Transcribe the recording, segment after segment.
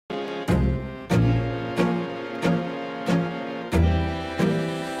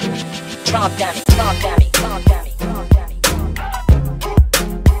calm down, calm down, calm down, calm down.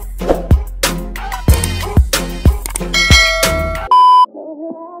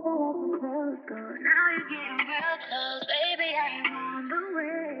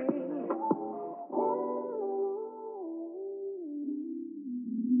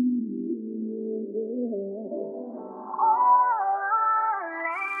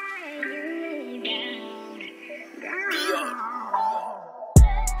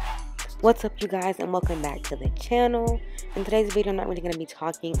 What's up, you guys, and welcome back to the channel. In today's video, I'm not really going to be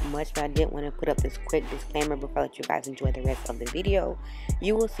talking much, but I did want to put up this quick disclaimer before I let you guys enjoy the rest of the video.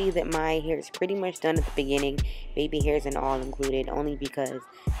 You will see that my hair is pretty much done at the beginning, baby hairs and all included, only because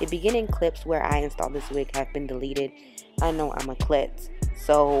the beginning clips where I installed this wig have been deleted. I know I'm a klutz,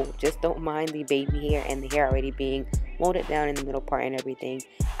 so just don't mind the baby hair and the hair already being molded down in the middle part and everything.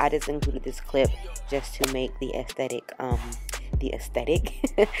 I just included this clip just to make the aesthetic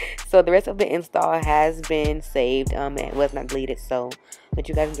so the rest of the install has been saved. It was not deleted, so let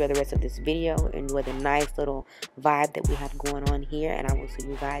you guys enjoy the rest of this video, enjoy the nice little vibe that we have going on here, and I will see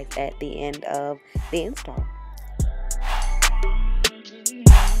you guys at the end of the install.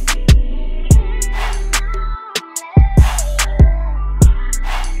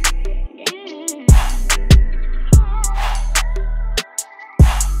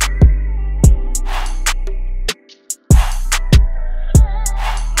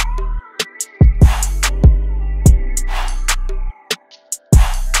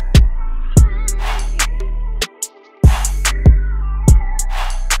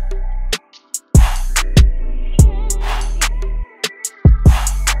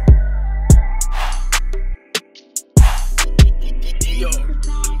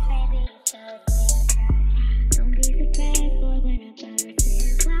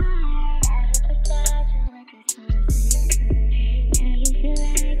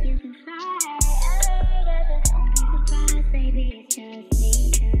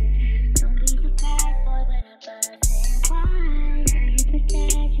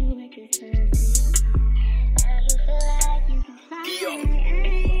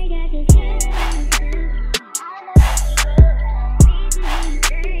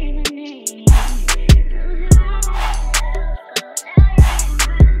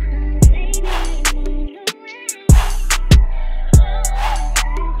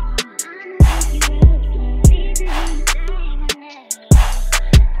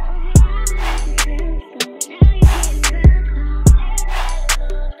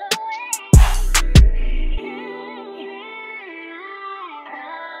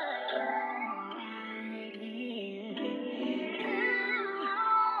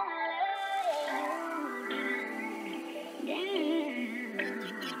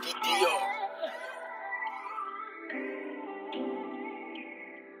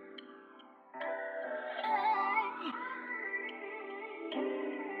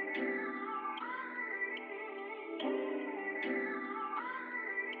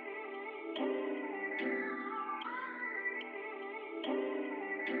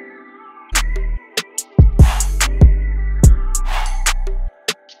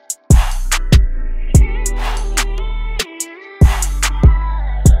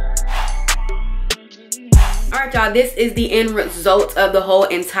 Alright, y'all, this is the end result of the whole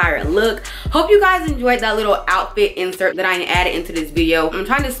entire look. Hope you guys enjoyed that little outfit insert that I added into this video. I'm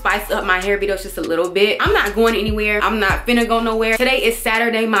trying to spice up my hair videos just a little bit. I'm not going anywhere. I'm not finna go nowhere. Today is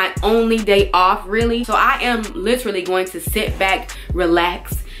Saturday, my only day off, really. So I am literally going to sit back,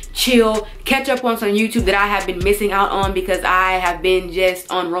 relax, chill, catch up on some YouTube that I have been missing out on because I have been just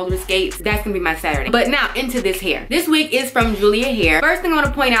on roller skates. That's gonna be my Saturday. But now into this hair. This wig is from Julia Hair. First thing I want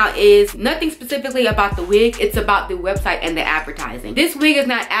to point out is nothing specifically about the wig. It's about the website and the advertising. This wig is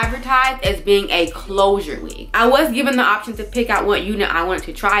not advertised as being a closure wig. I was given the option to pick out what unit I wanted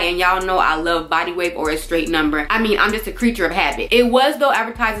to try, and y'all know I love body wave or a straight number. I mean, I'm just a creature of habit. It was though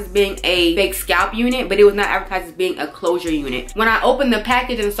advertised as being a fake scalp unit, but it was not advertised as being a closure unit. When I opened the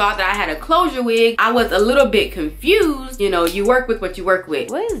package and saw that I had a closure wig, I was a little bit confused. You know, you work with what you work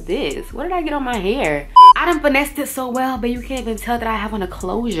with. What is this? What did I get on my hair? I done finessed it so well, but you can't even tell that I have on a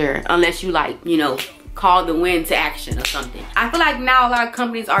closure unless you, like, you know, call the wind to action or something. I feel like now a lot of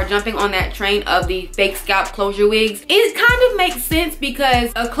companies are jumping on that train of the fake scalp closure wigs. It kind of makes sense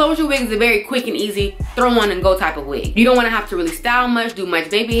because a closure wig is a very quick and easy throw on and go type of wig. You don't want to have to really style much, do much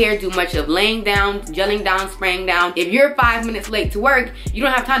baby hair, do much of laying down, gelling down, spraying down. If you're 5 minutes late to work, you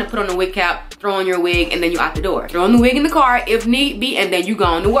don't have time to put on a wig cap, throw on your wig, and then you out the door. Throw on the wig in the car if need be, and then you go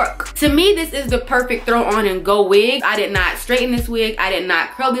on to work. To me, this is the perfect throw on and go wig. I did not straighten this wig. I did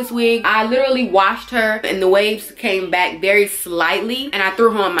not curl this wig. I literally washed her and the waves came back very slightly and I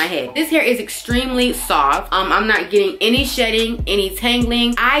threw her on my head. This hair is extremely soft. I'm not getting any shedding, any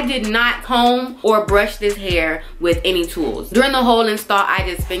tangling. I did not comb or brush this hair with any tools. During the whole install, I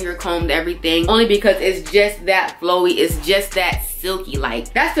just finger combed everything only because it's just that flowy. It's just that silky.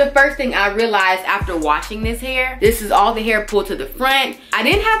 Like, that's the first thing I realized after washing this hair. This is all the hair pulled to the front. I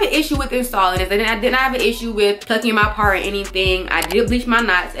didn't have an issue with installing this. I didn't have an issue with plucking my part or anything. I did bleach my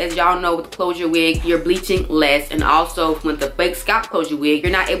knots. As y'all know, with the closure wig, you're bleaching less. And also with the fake scalp closure wig,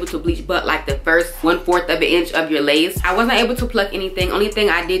 you're not able to bleach but like the first 1/4 of an inch of your lace. I wasn't able to pluck anything. Only thing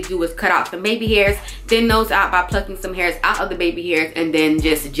I did do was cut out some baby hairs, thin those out by plucking some hairs out of the baby hairs, and then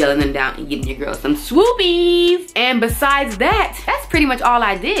just gelling them down and giving your girl some swoopies. And besides that, that's pretty much all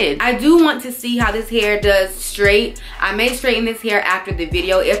I did. I do want to see how this hair does straight. I may straighten this hair after the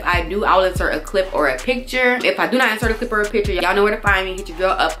video. If I do, I will insert a clip or a picture. If I do not insert a clip or a picture, y'all know where to find me. Hit your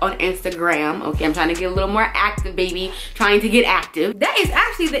girl up on Instagram. Okay, I'm trying to get a little more active, baby. Trying to get active. That is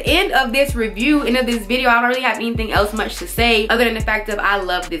actually the end of this review, end of this video. I don't really have anything else much to say other than the fact that I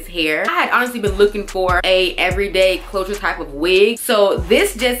love this hair. I had honestly been looking for a everyday closure type of wig, so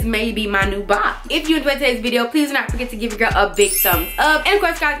this just may be my new bop. If you enjoyed today's video, please do not forget to give your girl a big thumbs up, and of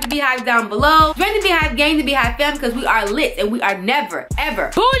course guys, the Beehive down below. Join the Beehive gang, the Beehive fam, because we are lit and we are never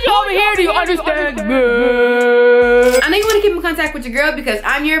ever pull you over here. Do you understand me? I know you want to keep in contact with your girl because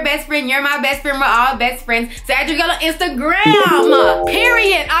I'm your best friend, you're my best friend, we're all best friends. So add your girl on Instagram.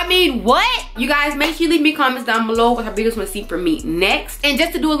 Period. I mean, what? You guys, make sure you leave me comments down below what videos you want to see from me next. And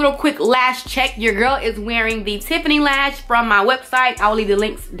just to do a little quick lash check, your girl is wearing the Tiffany lash from my website. I will leave the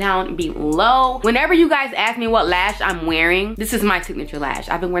links down below. Whenever you guys ask me what lash I'm wearing, this is my signature lash.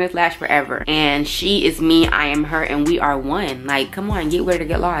 I've been wearing this lash forever, and she is me, I am her, and we are one. Like, come on, get ready to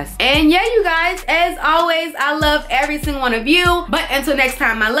get lost. And yeah, you guys, as always, I love every single one of you. But until next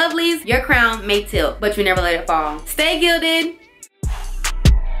time, my lovelies, your crown may tilt, but you never let it fall. Stay gilded.